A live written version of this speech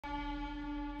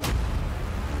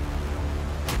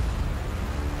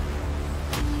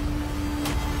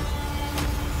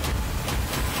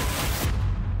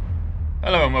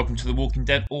Hello and welcome to The Walking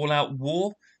Dead All-Out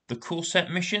War, the Core Set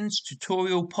Missions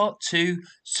Tutorial Part 2,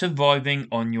 Surviving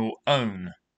on Your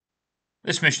Own.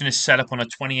 This mission is set up on a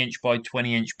 20-inch by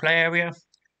 20-inch play area,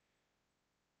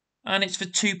 and it's for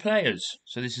 2 players,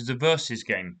 so this is a versus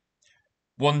game.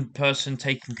 One person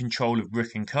taking control of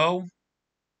Rick and Carl,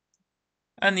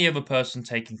 and the other person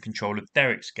taking control of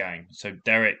Derek's gang, so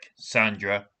Derek,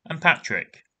 Sandra, and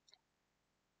Patrick.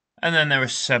 And then there are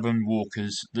 7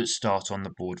 walkers that start on the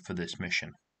board for this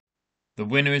mission. The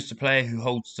winner is the player who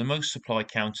holds the most supply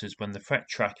counters when the threat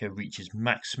tracker reaches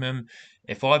maximum.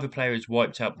 If either player is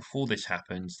wiped out before this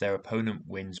happens, their opponent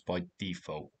wins by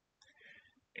default.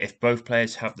 If both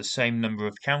players have the same number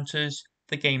of counters,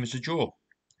 the game is a draw.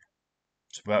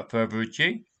 So without further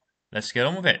ado, let's get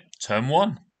on with it. Turn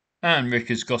 1. And Rick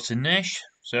has got a niche,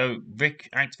 so Rick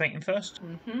activating first.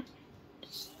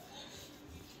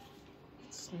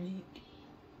 Sneak.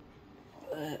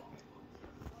 There.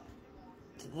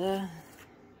 To there.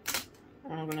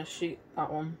 And I'm gonna shoot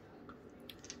that one.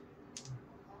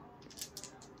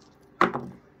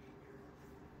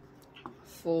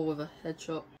 Four with a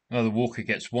headshot. Now the walker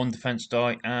gets 1 defense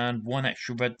die and 1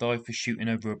 extra red die for shooting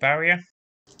over a barrier.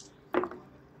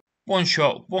 1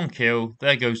 shot, 1 kill.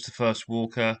 There goes the first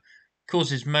walker.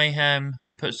 Causes mayhem,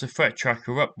 puts the threat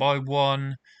tracker up by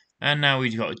 1, and now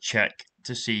he's got to check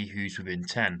to see who's within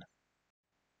 10.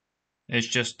 It's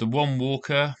just the 1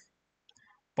 walker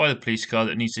by the police car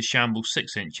that needs to shamble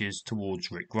 6 inches towards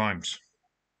Rick Grimes.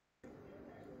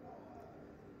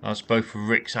 That's both for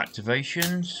Rick's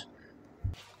activations.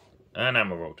 And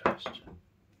ammo roll test.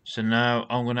 So now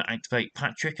I'm going to activate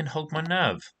Patrick and hold my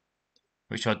nerve,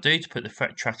 which I do to put the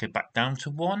threat tracker back down to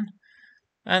 1.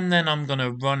 And then I'm going to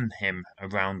run him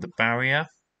around the barrier.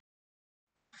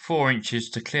 4 inches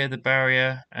to clear the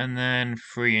barrier, and then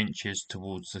 3 inches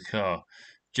towards the car,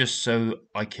 just so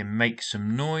I can make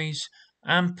some noise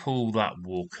and pull that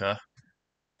walker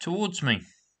towards me.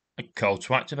 A call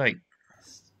to activate.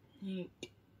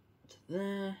 Sneak to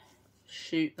there.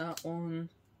 Shoot that one.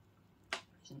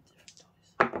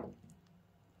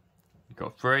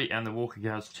 Got 3, and the walker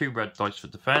has 2 red dice for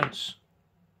defense.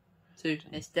 2.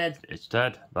 It's dead. It's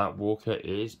dead. That walker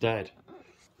is dead.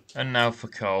 And now for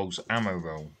Carl's ammo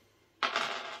roll.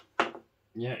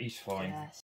 Yeah, he's fine.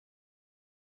 Yes.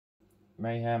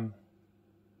 Mayhem.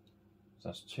 So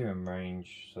that's 2 in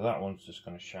range. So that one's just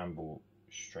going to shamble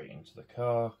straight into the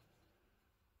car.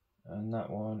 And that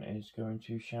one is going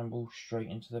to shamble straight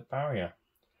into the barrier.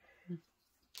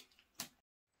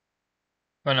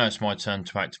 Well, now it's my turn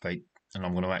to activate. And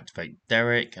I'm going to activate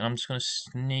Derek. And I'm just going to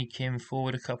sneak him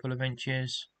forward a couple of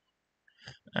inches.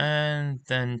 And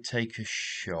then take a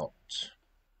shot.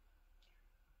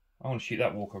 I want to shoot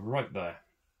that walker right there.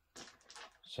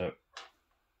 So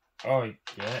I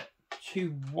get 2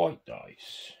 white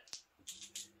dice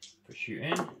for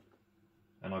shooting,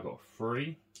 and I got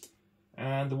 3.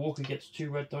 And the walker gets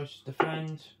 2 red dice to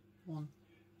defend. 1.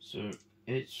 So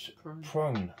it's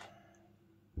prone.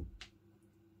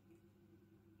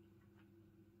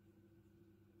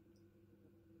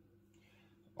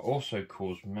 Also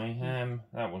cause mayhem.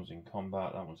 That one's in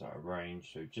combat, that one's out of range,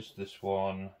 so just this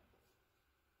one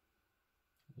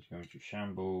is going to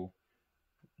shamble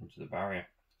into the barrier.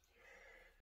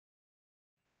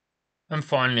 And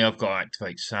finally I've got to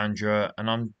activate Sandra,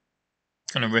 and I'm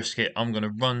going to risk it. I'm going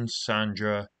to run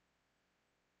Sandra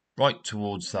right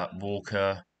towards that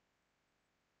walker,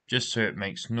 just so it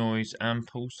makes noise and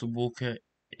pulls the walker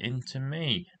into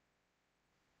me.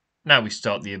 Now we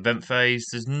start the event phase.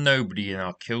 There's nobody in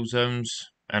our kill zones,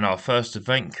 and our first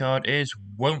event card is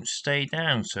Won't Stay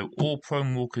Down, so all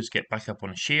prone walkers get back up on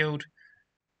a shield.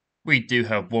 We do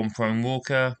have 1 prone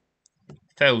walker.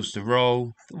 Fails the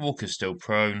roll. The walker's still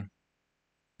prone.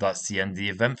 That's the end of the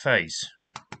event phase.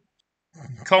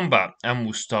 Combat, and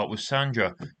we'll start with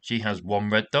Sandra. She has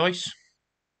 1 red dice.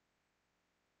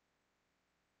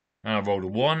 And I rolled a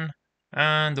 1.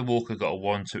 And the walker got a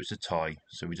 1, so it's a tie.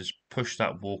 So we just push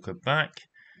that walker back.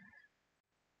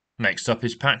 Next up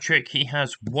is Patrick. He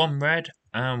has 1 red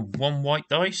and 1 white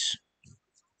dice.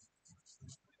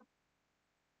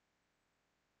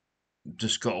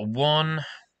 Just got a 1.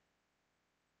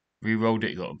 Rerolled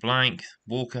it, got a blank.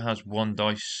 Walker has 1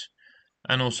 dice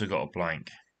and also got a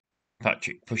blank.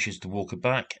 Patrick pushes the walker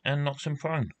back and knocks him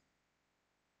prone.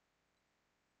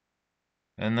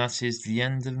 And that is the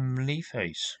end of the melee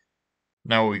phase.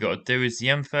 Now all we got to do is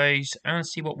the end phase and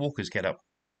see what walkers get up.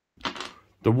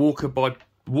 The walker by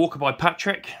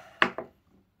Patrick.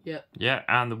 Yep. Yeah,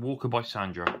 and the walker by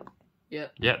Sandra.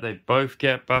 Yep. Yeah, they both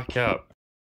get back up.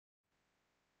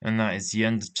 And that is the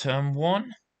end of turn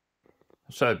 1.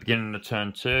 So, beginning of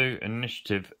turn 2,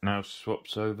 initiative now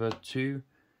swaps over to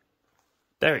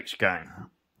Derek's gang.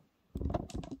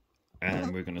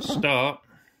 And we're going to start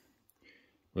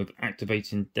with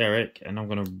activating Derek, and I'm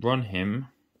going to run him.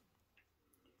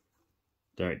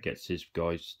 Derek gets his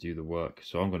guys to do the work,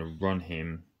 so I'm going to run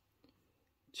him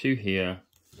to here,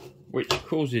 which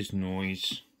causes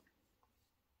noise.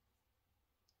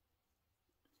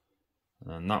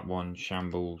 And that one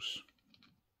shambles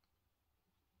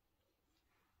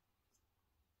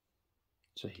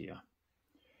to here.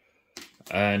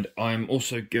 And I'm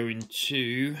also going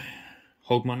to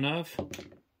hold my nerve.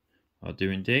 I do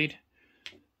indeed.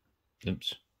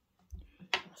 Oops.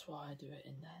 That's why I do it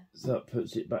in there. So that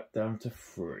puts it back down to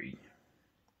 3.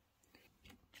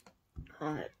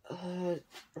 Alright,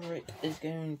 Rick is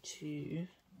going to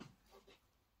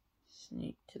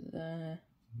sneak to there.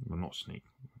 Well, not sneak.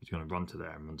 He's going to run to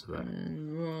there and run to there.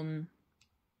 And run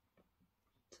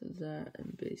to there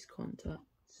and base contact.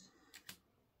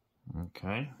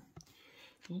 Okay.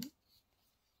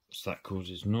 So that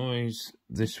causes noise.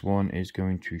 This one is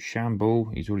going to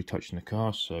shamble. He's already touching the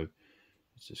car, so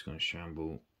it's just going to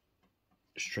shamble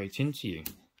straight into you.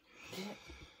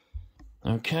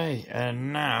 Okay,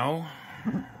 and now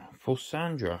for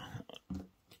Sandra.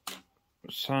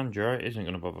 Sandra isn't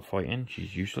going to bother fighting.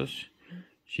 She's useless.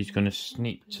 She's going to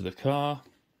sneak to the car.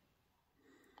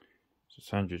 So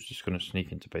Sandra's just going to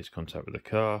sneak into base contact with the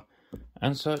car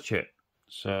and search it.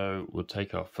 So we'll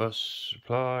take our first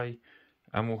supply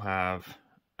and we'll have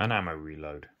an ammo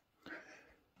reload.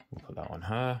 We'll put that on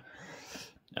her.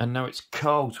 And now it's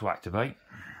Carl to activate.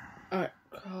 Alright,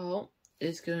 Carl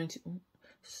is going to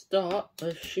start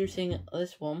by shooting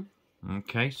this one.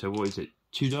 Okay, so what is it?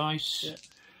 2 dice?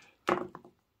 Yeah.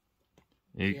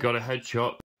 You got a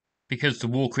headshot. Because the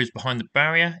walker is behind the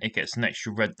barrier, it gets an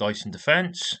extra red dice in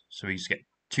defense. So he's get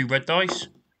 2 red dice.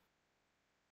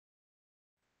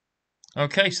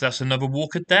 Okay, so that's another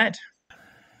walker dead.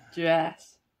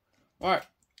 Yes. Alright,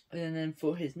 and then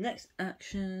for his next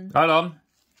action... Hold on.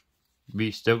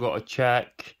 We still got to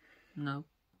check. No.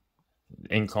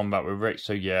 In combat with Rick,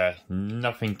 so yeah,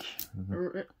 nothing.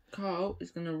 Carl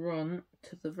is going to run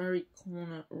to the very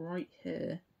corner right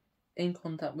here, in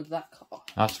contact with that car.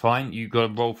 That's fine. You got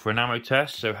to roll for an ammo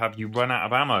test, so have you run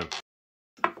out of ammo?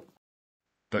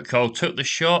 But Carl took the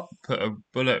shot, put a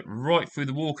bullet right through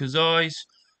the walker's eyes,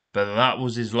 but that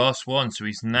was his last one, so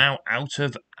he's now out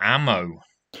of ammo.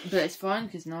 But it's fine,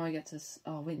 because now I get to...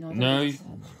 Oh, wait, no. No,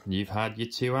 you've had your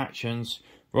 2 actions.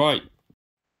 Right.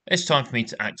 It's time for me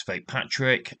to activate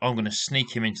Patrick. I'm going to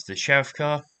sneak him into the sheriff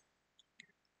car.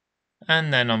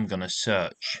 And then I'm going to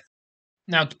search.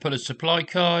 Now to pull a supply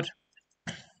card.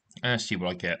 And see what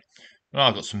I get. Well,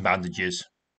 I've got some bandages.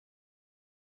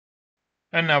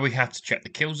 And now we have to check the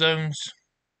kill zones.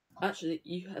 Actually,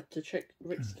 you have to check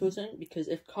Rick's kill zone, because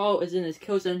if Carl is in his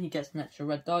kill zone, he gets an extra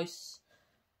red dice.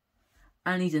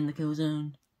 And he's in the kill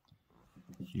zone.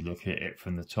 You look at it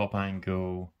from the top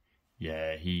angle.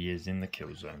 Yeah, he is in the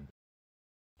kill zone.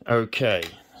 Okay,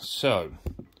 so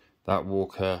that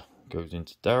walker goes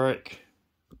into Derek.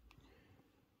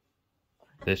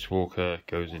 This walker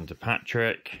goes into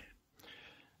Patrick.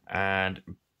 And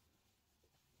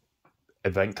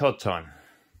event card time.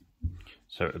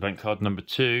 So event card number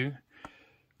 2,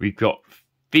 we've got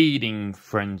Feeding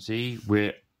Frenzy.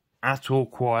 We're at all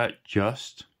quiet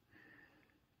just.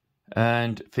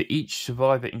 And for each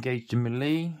survivor engaged in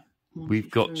melee,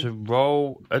 we've got to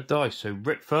roll a dice. So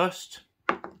Rick first.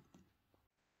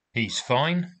 He's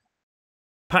fine.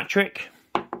 Patrick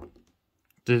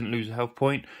doesn't lose a health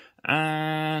point.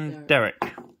 And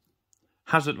Derek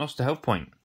hasn't lost a health point.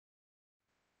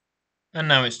 And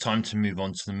now it's time to move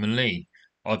on to the melee.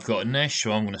 I've got a niche,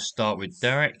 so I'm going to start with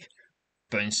Derek.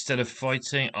 But instead of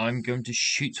fighting, I'm going to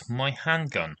shoot my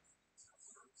handgun.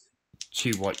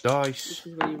 2 white dice. This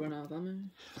is where you run out of ammo.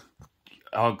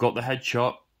 I've got the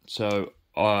headshot. So,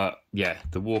 yeah,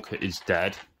 the walker is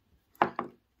dead.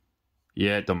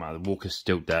 Yeah, it doesn't matter. The walker's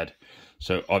still dead.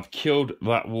 So, I've killed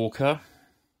that walker.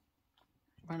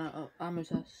 Ran out of ammo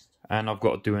test. And I've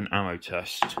got to do an ammo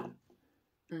test.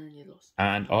 And you lost.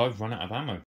 And I've run out of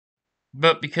ammo.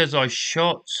 But because I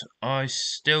shot, I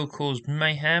still caused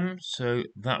mayhem. So,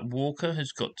 that walker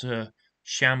has got to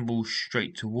shamble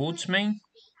straight towards me.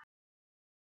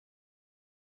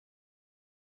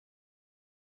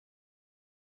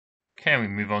 Okay, we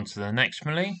move on to the next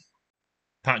melee.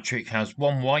 Patrick has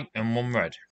 1 white and 1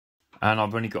 red. And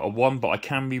I've only got a 1, but I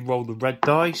can re-roll the red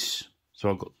dice.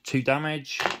 So I've got 2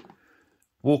 damage.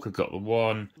 Walker got the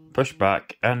 1, pushed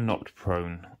back and knocked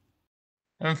prone.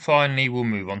 And finally, we'll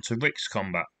move on to Rick's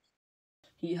combat.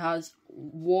 He has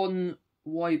 1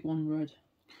 white, 1 red.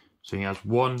 So he has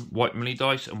 1 white melee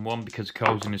dice and 1 because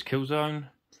Carl's in his kill zone.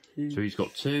 2. So he's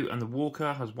got 2, and the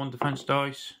Walker has 1 defense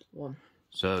dice. 1.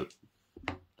 So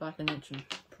Back an inch and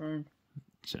prone.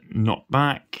 So knock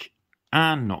back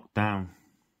and knock down.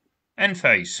 End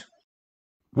phase.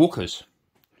 Walkers.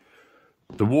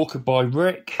 The Walker by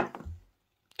Rick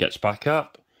gets back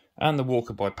up, and the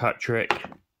Walker by Patrick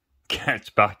gets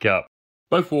back up.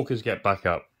 Both Walkers get back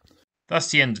up. That's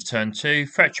the end of turn 2.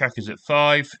 Threat tracker's at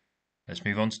 5. Let's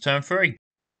move on to turn 3.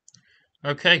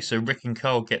 Okay, so Rick and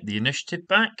Carl get the initiative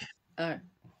back.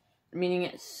 Meaning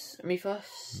it's me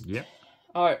first? Yep.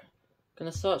 Alright,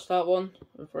 gonna search that one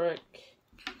with Rick.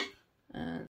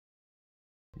 And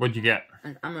What'd you get?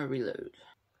 an ammo reload.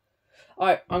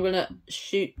 Alright, I'm gonna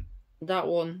shoot that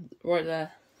one right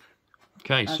there.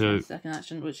 Okay, as so my second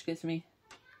action, which gives me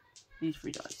these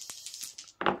 3 dice.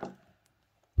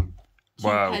 2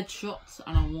 wow. headshots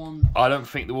and a 1. I don't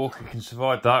think the Walker can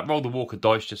survive that. Roll the Walker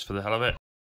dice just for the hell of it.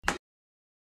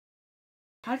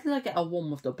 How did I get a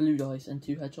 1 with the blue dice and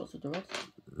 2 headshots with the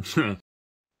red?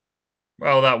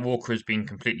 Well, that Walker has been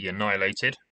completely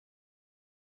annihilated.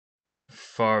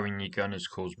 Firing your gun has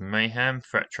caused mayhem.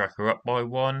 Threat tracker up by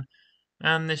 1.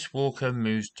 And this Walker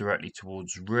moves directly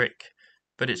towards Rick,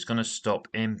 but it's going to stop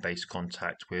in base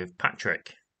contact with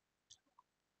Patrick.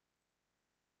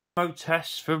 No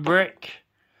tests for Rick.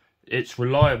 It's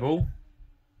reliable.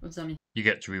 What does that mean? You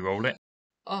get to re-roll it.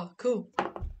 Oh, cool.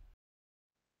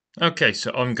 Okay,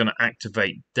 so I'm going to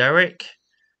activate Derek.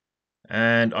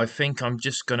 And I think I'm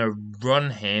just going to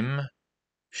run him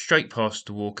straight past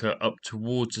the Walker up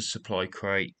towards the supply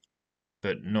crate,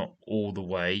 but not all the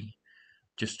way,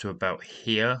 just to about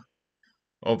here.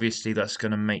 Obviously, that's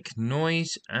going to make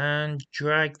noise and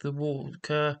drag the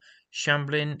Walker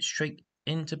shambling straight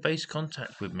into base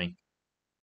contact with me.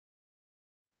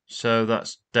 So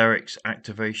that's Derek's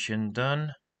activation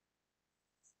done.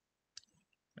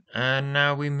 And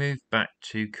now we move back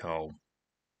to Carl.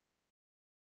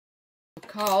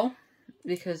 Carl,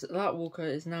 because that Walker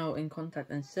is now in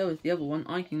contact and so is the other one,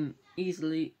 I can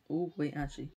easily... Oh, wait,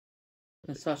 actually. I'm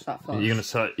going to search that first.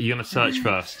 You're gonna search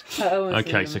first.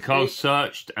 Okay, so Carl's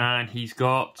searched and he's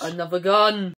got... Another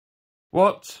gun!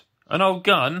 What? An old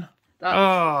gun?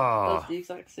 That's the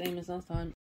exact same as last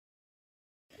time.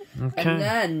 Okay. And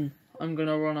then I'm going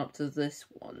to run up to this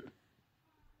one.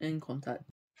 In contact.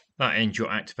 That ends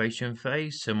your activation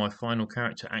phase, so my final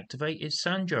character to activate is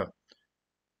Sandra.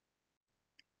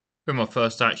 For my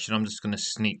first action, I'm just going to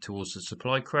sneak towards the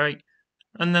supply crate,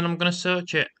 and then I'm going to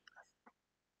search it.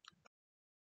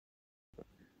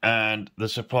 And the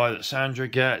supply that Sandra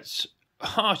gets,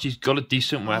 she's got a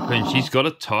decent weapon. She's got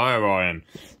a tire iron,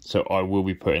 so I will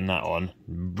be putting that on.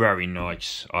 Very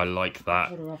nice. I like that.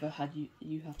 I would have rather had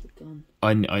you have the gun.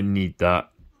 I need that.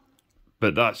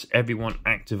 But that's everyone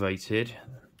activated.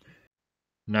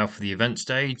 Now for the event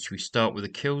stage, we start with the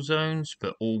kill zones,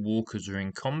 but all walkers are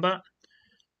in combat.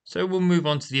 So we'll move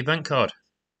on to the event card.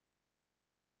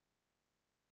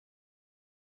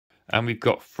 And we've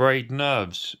got frayed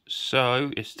nerves,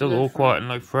 so it's still all quiet and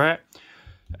low threat.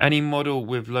 Any model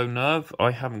with low nerve,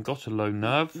 I haven't got a low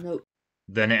nerve. Nope.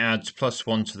 Then it adds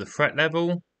 +1 to the threat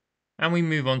level. And we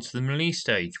move on to the melee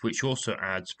stage, which also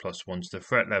adds +1 to the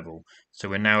threat level. So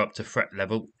we're now up to threat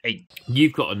level 8.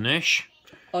 You've got a niche.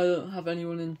 I don't have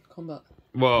anyone in combat.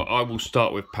 Well, I will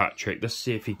start with Patrick. Let's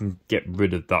see if he can get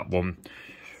rid of that one.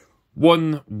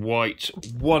 1 white,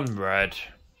 1 red,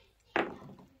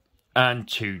 and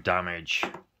 2 damage.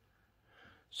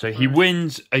 So he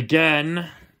wins again.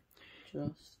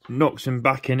 Knocks him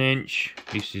back an inch.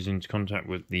 At least he's into contact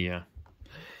with the...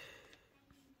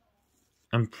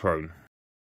 and prone.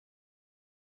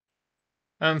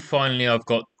 And finally, I've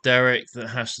got Derek that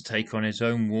has to take on his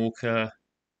own walker.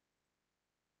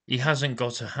 He hasn't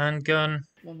got a handgun.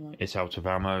 It's out of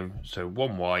ammo. So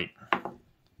 1 white.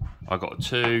 I got a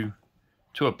 2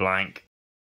 to a blank.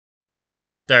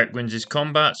 Derek wins his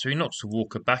combat, so he knocks the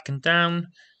walker back and down.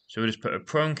 So we'll just put a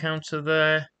prone counter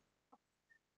there.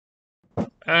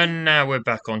 And now we're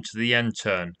back onto the end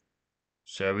turn.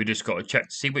 So we just got to check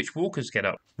to see which walkers get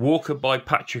up. Walker by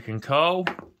Patrick and Carl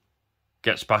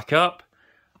gets back up.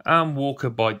 And Walker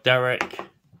by Derek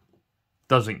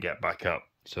doesn't get back up.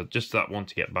 So just that one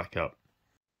to get back up.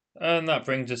 And that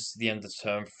brings us to the end of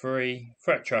turn 3.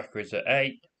 Threat tracker is at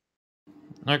 8.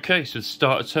 Okay, so the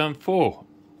start of turn 4.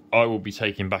 I will be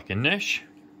taking back a niche.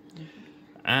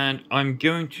 And I'm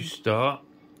going to start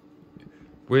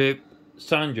with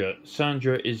Sandra.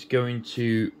 Sandra is going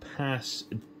to pass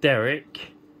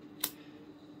Derek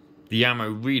the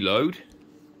ammo reload.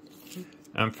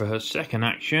 And for her second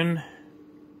action,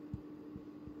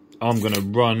 I'm going to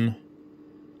run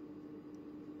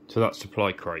to that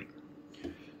supply crate.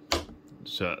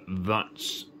 So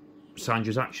that's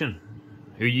Sandra's action.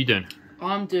 Who are you doing?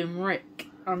 I'm doing Rick,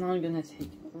 and I'm gonna take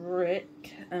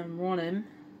Rick and run him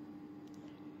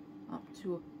up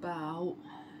to about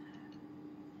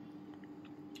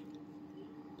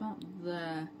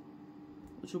there,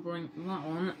 which will bring that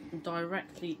one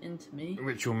directly into me.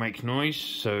 Which will make noise,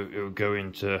 so it will go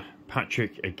into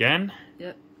Patrick again.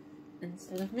 Yep,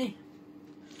 instead of me.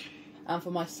 And for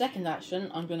my second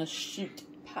action, I'm gonna shoot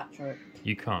Patrick.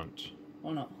 You can't.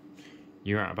 Why not?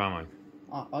 You're out of ammo.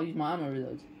 I'll use my ammo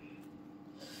reload.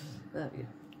 There we go.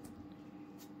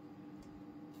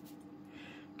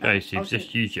 Okay, so you've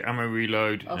just used your ammo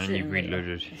reload and you've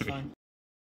reloaded. That's fine.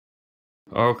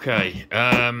 Okay,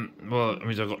 well, that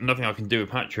means I've got nothing I can do with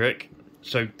Patrick.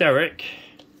 So Derek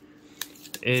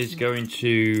is going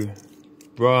to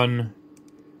run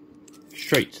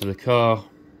straight to the car.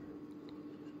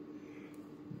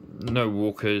 No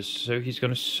walkers, so he's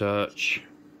going to search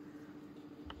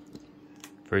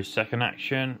for his second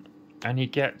action, and he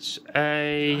gets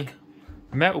a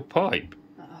metal pipe.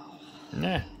 Oh.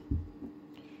 Yeah.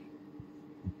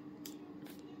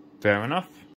 Fair enough.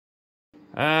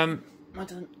 I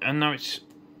don't. And now it's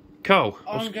Cole.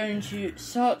 I'm going to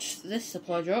search this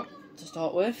supply drop to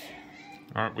start with.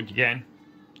 Alright, what you getting?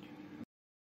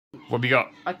 What have you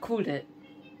got? I called it.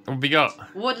 What have you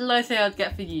got? What did I say I'd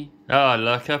get for you? Oh,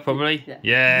 lurker, probably?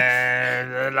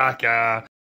 Yeah, the lurker.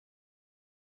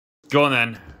 Go on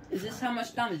then. Is this how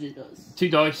much damage it does? 2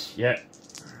 dice, yeah.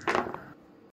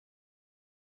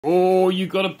 Oh, you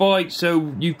got a bite,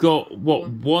 so you've got, what,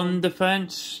 1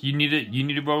 defense? You need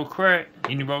to roll a crit.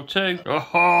 You need to roll 2.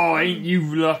 Oh, ain't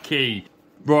you lucky.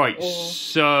 Right,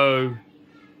 so...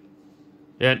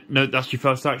 Yeah, no, that's your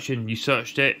first action. You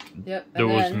searched it. Yep. There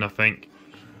was nothing.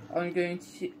 I'm going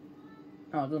to...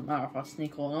 Oh, it doesn't matter if I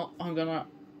sneak or not. I'm going to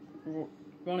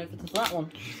run over to that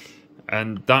one.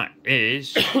 And that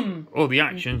is all the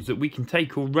actions that we can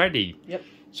take already. Yep.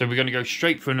 So we're going to go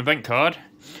straight for an event card.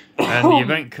 And the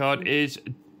event card is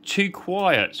too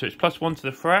quiet. So it's +1 to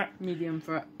the threat. Medium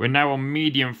threat. We're now on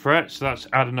medium threat, so that's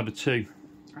add another 2.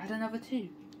 Add another 2.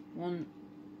 1,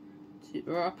 2.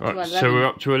 We're up to Right, 11. so we're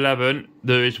up to 11.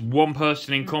 There is 1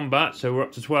 person in combat, so we're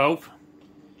up to 12.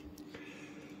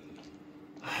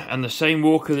 And the same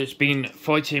walker that's been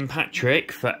fighting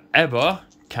Patrick forever,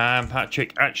 can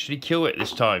Patrick actually kill it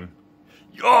this time?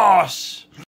 Yes!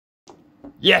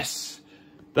 Yes!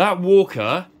 That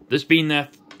walker that's been there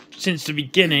since the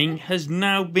beginning has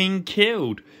now been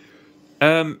killed.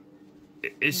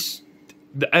 It's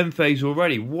the end phase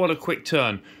already. What a quick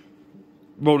turn.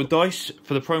 Roll a dice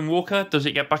for the prone walker. Does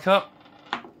it get back up?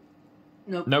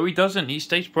 Nope. No, he doesn't. He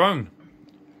stays prone.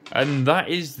 And that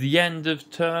is the end of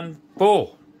turn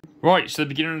 4. Right, so the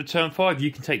beginning of turn 5,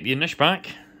 you can take the initiative back.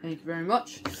 Thank you very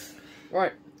much.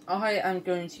 Right, I am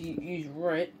going to use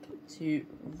Rick to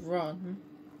run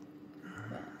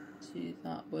to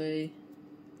that way.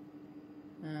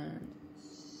 And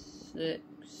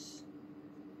 6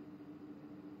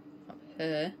 up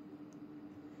here.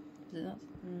 Is it that?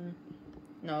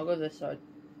 No, I'll go this side.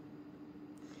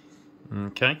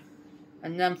 Okay.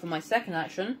 And then for my second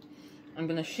action, I'm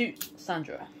going to shoot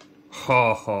Sandra.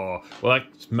 Ha ha. Well,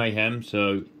 that's mayhem,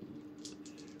 so...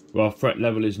 Well, our threat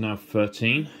level is now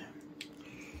 13.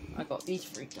 I got these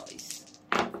 3 dice.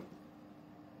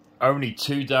 Only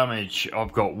 2 damage.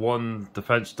 I've got 1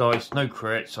 defense dice, no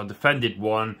crits. I defended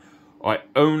 1. I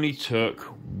only took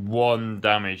 1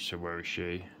 damage. So where is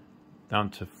she? Down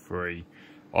to 3.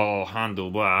 I'll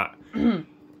handle that.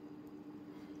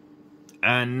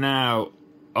 And now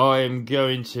I am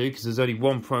going to, because there's only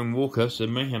 1 prone walker, so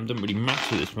mayhem doesn't really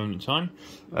matter at this moment in time.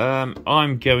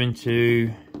 I'm going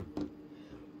to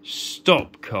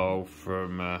stop Carl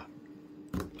from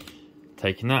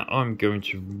taking that. I'm going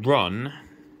to run.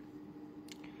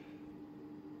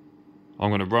 I'm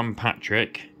going to run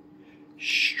Patrick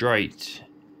straight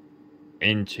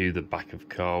into the back of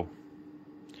Carl.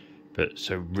 But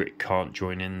so Rick can't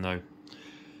join in though.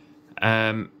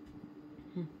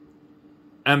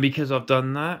 And because I've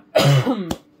done that,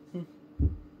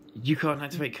 you can't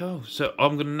activate Carl. So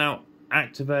I'm going to now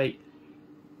activate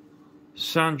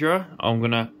Sandra. I'm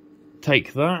going to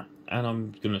take that and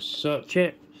I'm going to search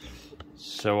it.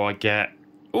 So I get,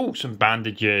 some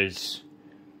bandages.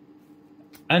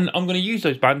 And I'm going to use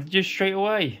those bandages straight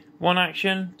away. 1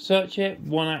 action, search it.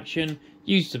 1 action,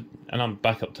 use the... And I'm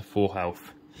back up to 4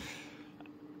 health.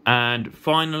 And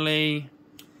finally,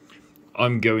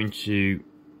 I'm going to...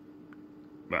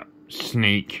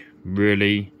 sneak,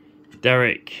 really.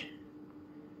 Derek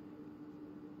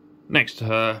next to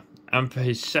her. And for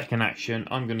his second action,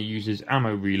 I'm going to use his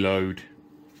ammo reload.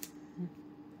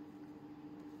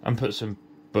 And put some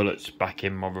bullets back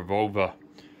in my revolver,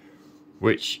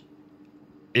 which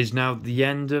is now the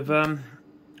end of our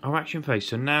action phase.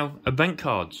 So now event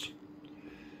cards.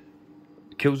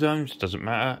 Kill zones, doesn't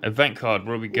matter. Event card,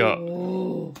 what do we got?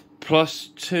 Whoa.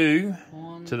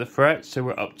 +2 to the threat, so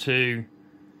we're up to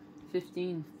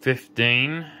 15.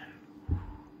 15.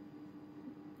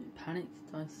 Panic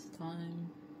dice time.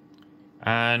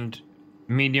 And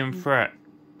medium threat,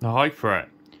 the high threat.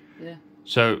 Yeah.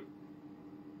 So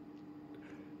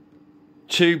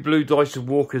 2 blue dice of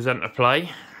walkers enter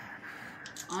play.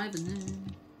 I don't know.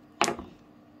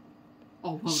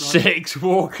 Oh, well done. 6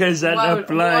 walkers enter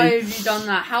play. Why have you done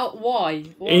that? Why?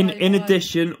 In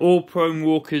addition, all prone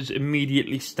walkers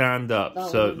immediately stand up.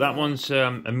 That one's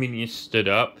immediately stood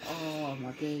up. Oh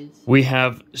my days. We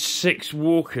have 6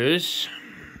 walkers.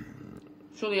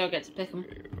 Surely I'll get to pick them.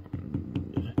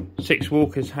 6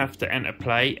 walkers have to enter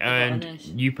play, and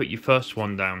you put your first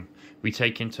one down. We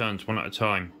take in turns, one at a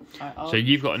time. Right, so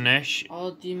you've got a Nesh.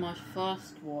 I'll do my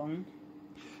first one.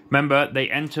 Remember, they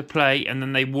enter play and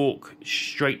then they walk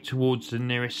straight towards the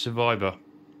nearest survivor.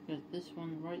 Get this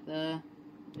one right there.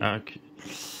 Okay.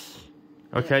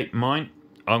 Okay, mine.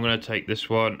 I'm going to take this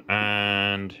one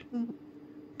and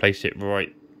place it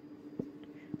right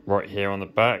here on the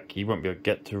back. You won't be able to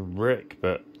get to Rick,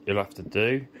 but you'll have to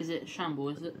do. Is it Shamble,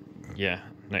 is it? Yeah.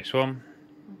 Next one.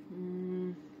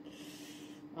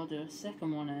 I'll do a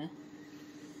second one here.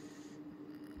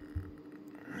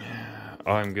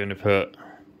 I'm going to put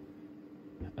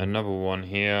another one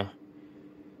here.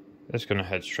 That's going to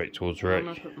head straight towards Rick. I'm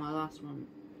going to put my last one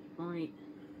right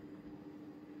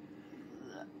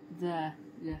there.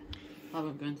 Yeah. I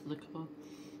won't go into the car.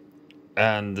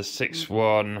 And the 6th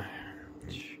one,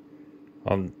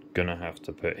 I'm going to have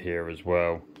to put here as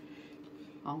well.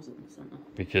 I was in the centre.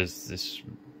 Because this is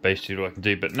basically what I can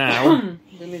do. But now,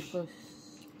 close.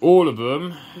 All of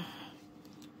them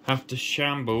have to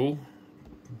shamble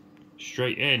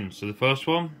straight in. So the first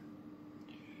one.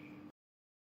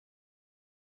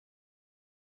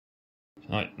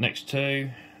 Right, next 2.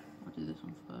 I'll do this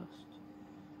one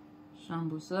first.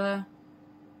 Shambles there.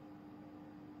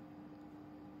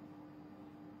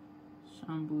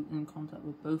 Shamble in contact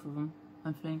with both of them,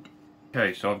 I think.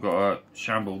 Okay, so I've got to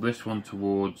shamble this one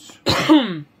towards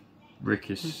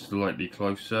Rick is slightly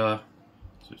closer.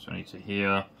 So it's only to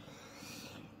here.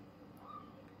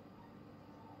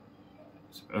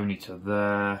 It's only to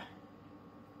there.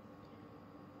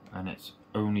 And it's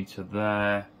only to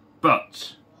there.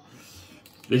 But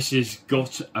this has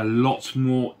got a lot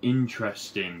more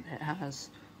interesting. It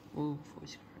has. Oh,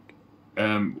 voice crack.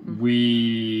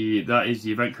 That is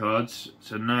the event cards.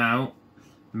 So now,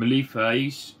 melee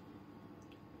phase,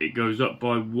 it goes up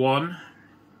by 1.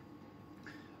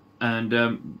 And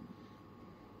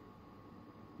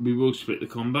we will split the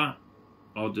combat.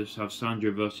 I'll just have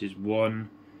Sandra versus 1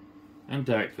 and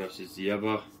Derek versus the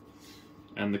other.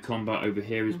 And the combat over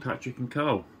here is Patrick and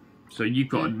Carl. So you've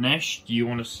got a Nesh. Do you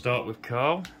want to start with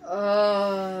Carl?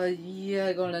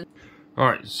 Yeah, go on then.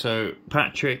 Alright, so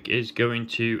Patrick is going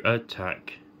to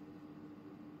attack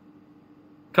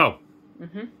Carl.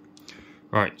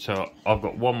 Right, so I've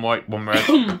got 1 white, 1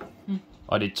 red.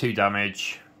 I did 2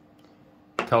 damage.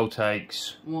 Carl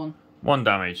takes 1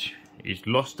 damage. He's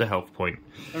lost a health point.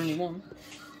 Only 1.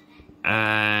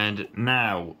 And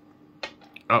now,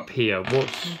 up here,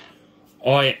 what's...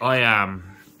 I am...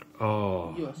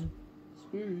 Oh. You are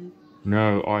screwed.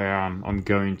 No, I am. I'm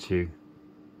going to.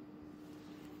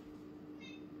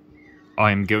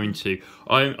 I'm going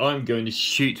to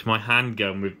shoot my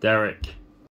handgun with Derek.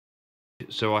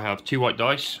 So I have 2 white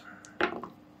dice.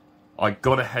 I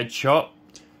got a headshot.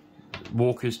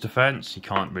 Walker's defense. He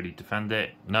can't really defend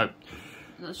it. Nope.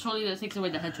 Surely that takes away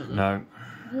the headshot though. No.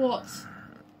 What?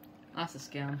 That's a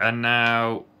scam. And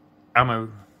now, ammo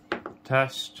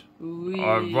test.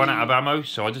 I've run out of ammo,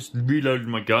 so I just reloaded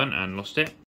my gun and lost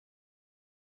it.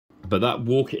 But that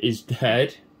Walker is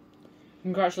dead.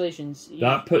 Congratulations.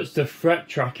 That puts the threat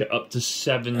tracker up to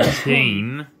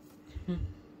 17.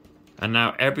 And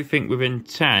now everything within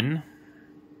 10,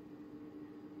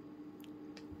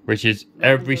 which is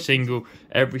every single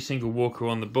walker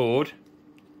on the board,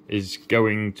 is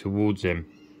going towards him.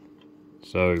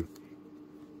 So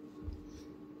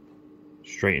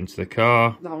straight into the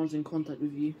car. That one's in contact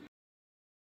with you.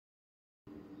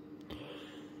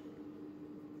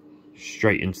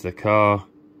 Straight into the car.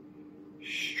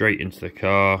 Straight into the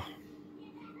car.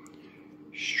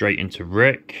 Straight into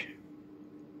Rick.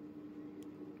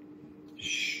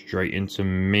 Straight into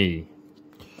me.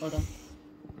 Well done.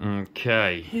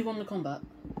 Okay. Who won the combat?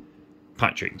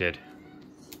 Patrick did.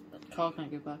 Carl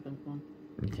can't go back and one.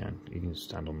 You can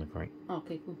stand on the crate. Oh,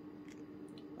 okay, cool.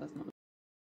 That's not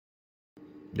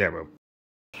Yeah, well.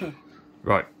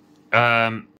 Right.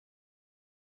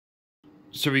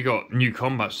 So we got new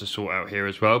combats to sort out here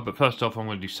as well. But first off, I'm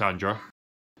going to do Sandra.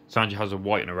 Sandra has a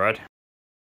white and a red.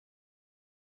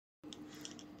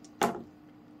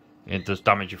 It does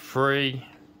damage of 3.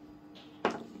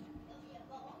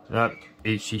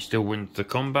 She still wins the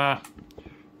combat.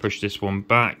 Push this one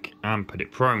back and put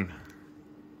it prone.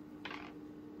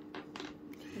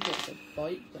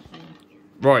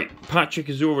 Right, Patrick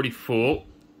has already fought,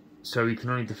 so he can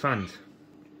only defend,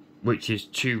 which is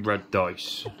 2 red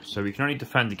dice. So he can only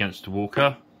defend against the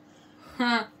walker.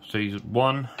 So he's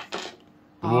 1.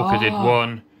 The walker did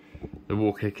 1. The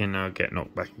walker can now get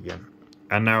knocked back again.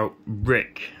 And now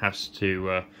Rick has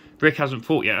to... Rick hasn't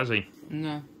fought yet, has he?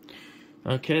 No.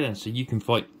 Okay then, so you can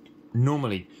fight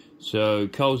normally. So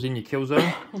Carl's in your kill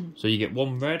zone. So you get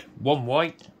 1 red, 1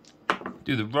 white.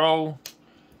 Do the roll.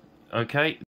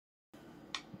 Okay.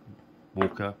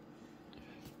 Walker.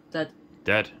 Dead.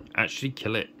 Dead. Actually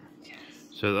kill it. Yes.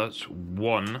 So that's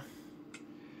 1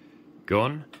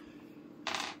 gone.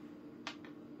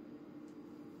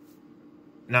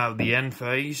 Now the end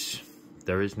phase.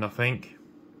 There is nothing.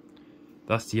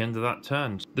 That's the end of that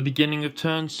turn. The beginning of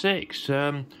turn 6.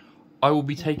 I will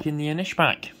be taking the Inish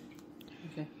back.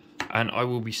 Okay. And I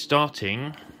will be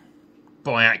starting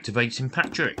by activating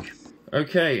Patrick.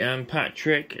 Okay, and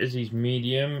Patrick, as he's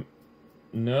medium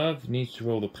nerve, needs to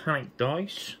roll the panic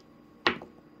dice.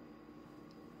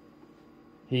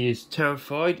 He is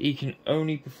terrified. He can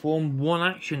only perform 1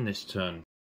 action this turn.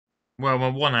 Well, my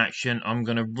 1 action, I'm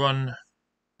going to run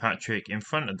Patrick in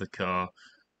front of the car,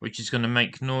 which is going to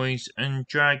make noise and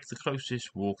drag the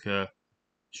closest walker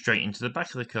straight into the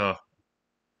back of the car.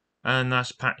 And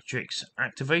that's Patrick's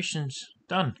activations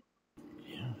done.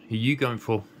 Who are you going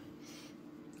for?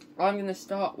 I'm going to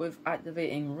start with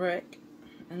activating Rick,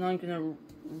 and I'm going to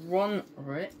run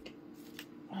Rick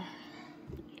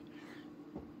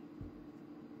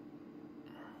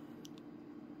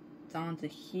down to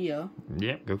here.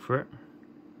 Yeah, go for it.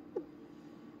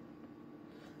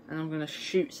 And I'm going to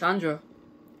shoot Sandra.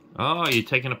 Oh, you're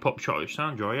taking a pop shot at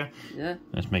Sandra, are you? Yeah.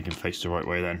 Let's make him face the right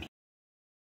way then.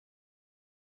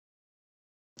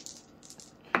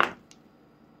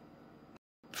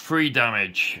 Three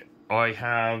damage. I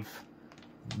have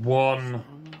one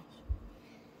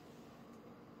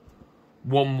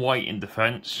white in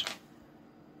defense.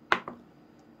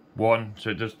 1,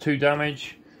 so it does 2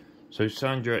 damage. So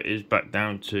Sandra is back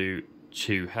down to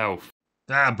 2 health.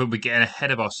 Ah, but we're getting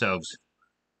ahead of ourselves.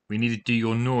 We need to do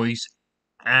your noise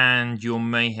and your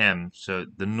mayhem. So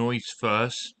the noise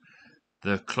first.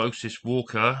 The closest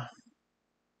walker,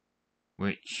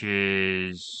 which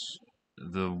is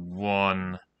the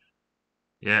one,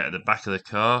 yeah, at the back of the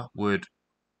car, would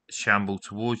shamble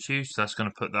towards you. So that's going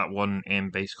to put that one in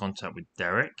base contact with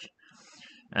Derek.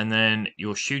 And then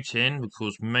your shooting would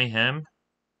cause mayhem.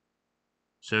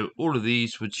 So all of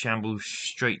these would shamble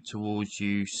straight towards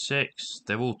you. 6.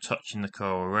 They're all touching the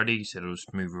car already, so it'll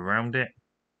just move around it.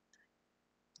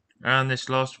 And this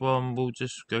last one will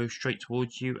just go straight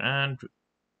towards you and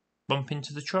bump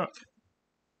into the truck.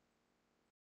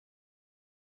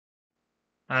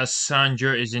 As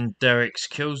Sandra is in Derek's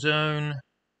kill zone,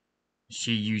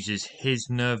 she uses his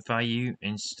nerve value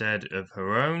instead of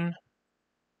her own.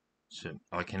 So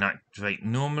I can activate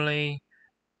normally.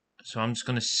 So I'm just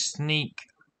going to sneak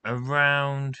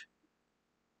around,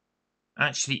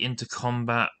 actually into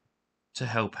combat to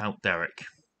help out Derek.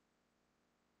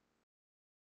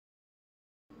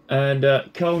 And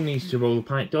Cole needs to roll the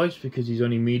panic dice because he's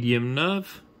only medium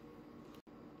nerve.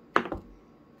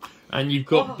 And you've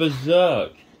got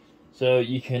Berserk. So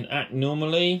you can act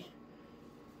normally.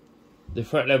 The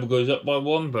threat level goes up by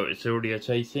 1, but it's already at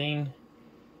 18.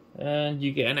 And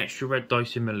you get an extra red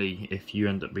dice in melee if you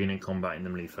end up being in combat in the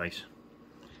melee phase.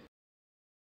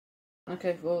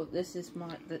 Okay, well, this is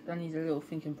my... I need a little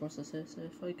thinking process here, so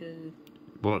if I go...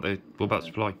 What about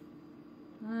supply?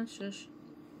 Shush.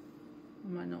 I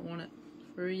might not want it.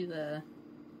 3 there.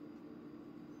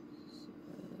 So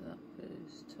that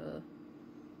goes to...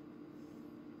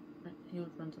 He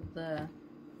would run to there.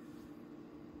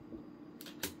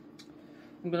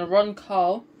 I'm going to run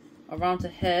Carl around to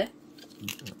here.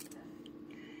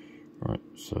 Right,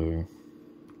 so...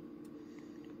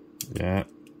 Yeah.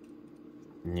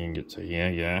 You can get to here,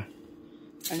 yeah.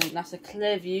 And then that's a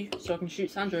clear view, so I can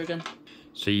shoot Sandra again.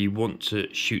 So you want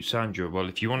to shoot Sandra. Well,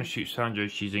 if you want to shoot Sandra,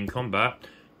 she's in combat,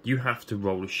 you have to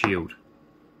roll a shield.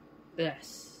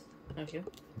 Yes. Thank you.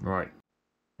 Right.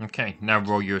 Okay, now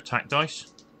roll your attack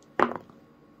dice.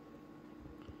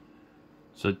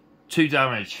 So 2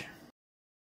 damage.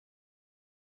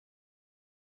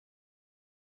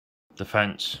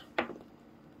 Defense.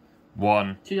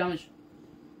 1. 2 damage.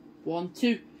 1,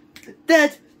 2.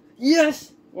 Dead!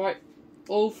 Yes! Right.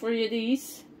 All 3 of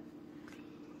these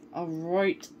are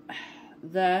right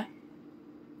there.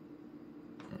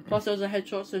 Plus there was a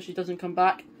headshot so she doesn't come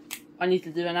back. I need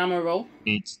to do an ammo roll.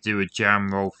 Need to do a jam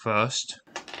roll first.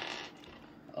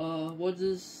 What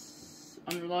does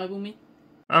unreliable mean?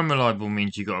 Unreliable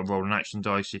means you got to roll an action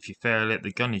dice. If you fail it,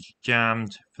 the gun is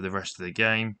jammed for the rest of the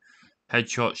game.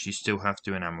 Headshots, you still have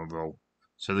to do an ammo roll.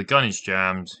 So the gun is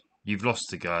jammed, you've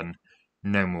lost the gun,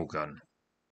 no more gun.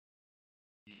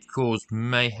 You've caused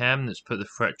mayhem that's put the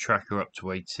threat tracker up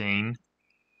to 18.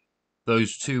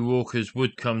 Those 2 walkers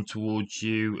would come towards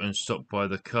you and stop by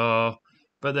the car,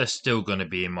 but they're still going to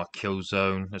be in my kill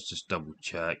zone. Let's just double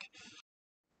check.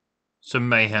 Some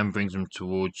mayhem brings them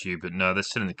towards you, but no, they're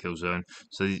still in the kill zone.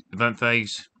 So the event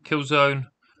phase, kill zone,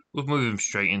 we'll move them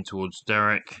straight in towards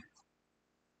Derek.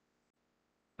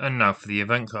 And now for the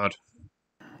event card.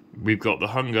 We've got the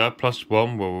hunger +1,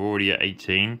 well we're already at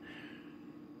 18.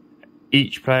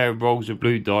 Each player rolls a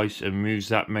blue dice and moves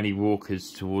that many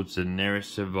walkers towards the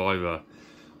nearest survivor.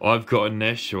 I've got a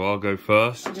niche, so I'll go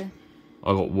first. Okay.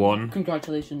 I got 1.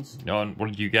 Congratulations. What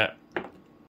did you get?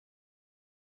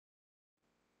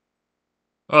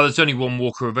 Oh, there's only 1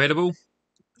 walker available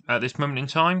at this moment in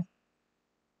time.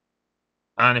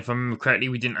 And if I remember correctly,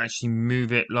 we didn't actually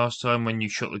move it last time when you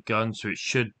shot the gun, so it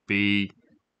should be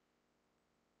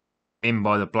in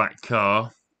by the black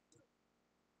car,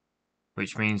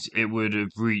 which means it would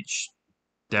have reached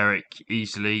Derek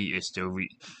easily. It's still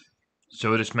so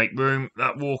we'll just make room.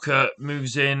 That walker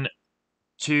moves in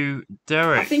to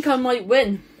Derek. I think I might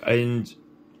win. And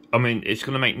I mean, it's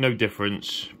going to make no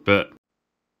difference, but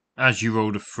as you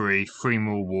rolled a 3, 3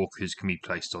 more walkers can be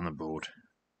placed on the board.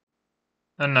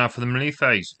 And now for the melee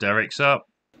phase. Derek's up.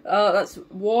 That's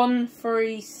 1,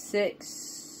 3,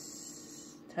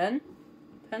 6, 10.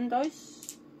 10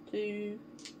 dice. 2,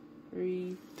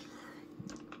 3.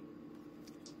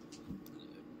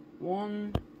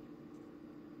 1,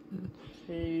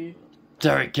 2.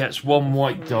 Derek gets 1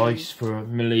 white dice for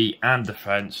melee and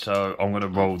defense, so I'm going to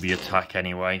roll the attack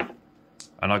anyway.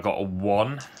 And I got a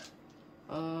 1.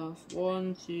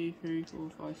 1, 2, 3,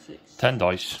 4, 5, 6. 10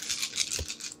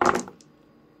 dice.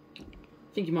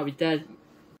 I think you might be dead.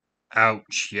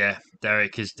 Ouch, yeah,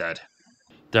 Derek is dead.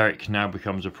 Derek now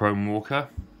becomes a prone walker.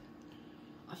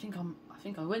 I think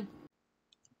I win.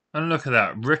 And look at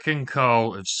that, Rick and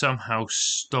Carl have somehow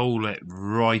stole it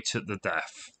right at the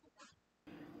death.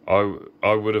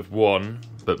 I would have won,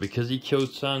 but because he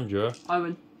killed Sandra, I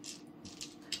win.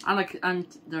 And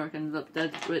Derek ended up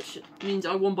dead, which means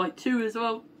I won by 2 as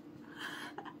well.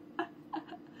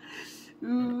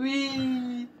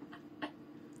 Whee!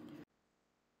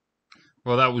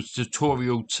 Well, that was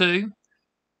tutorial 2.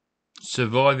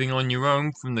 Surviving on your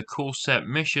own from the core set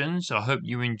missions. I hope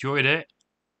you enjoyed it.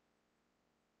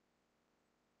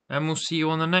 And we'll see you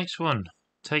on the next one.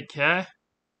 Take care.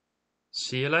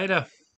 See you later.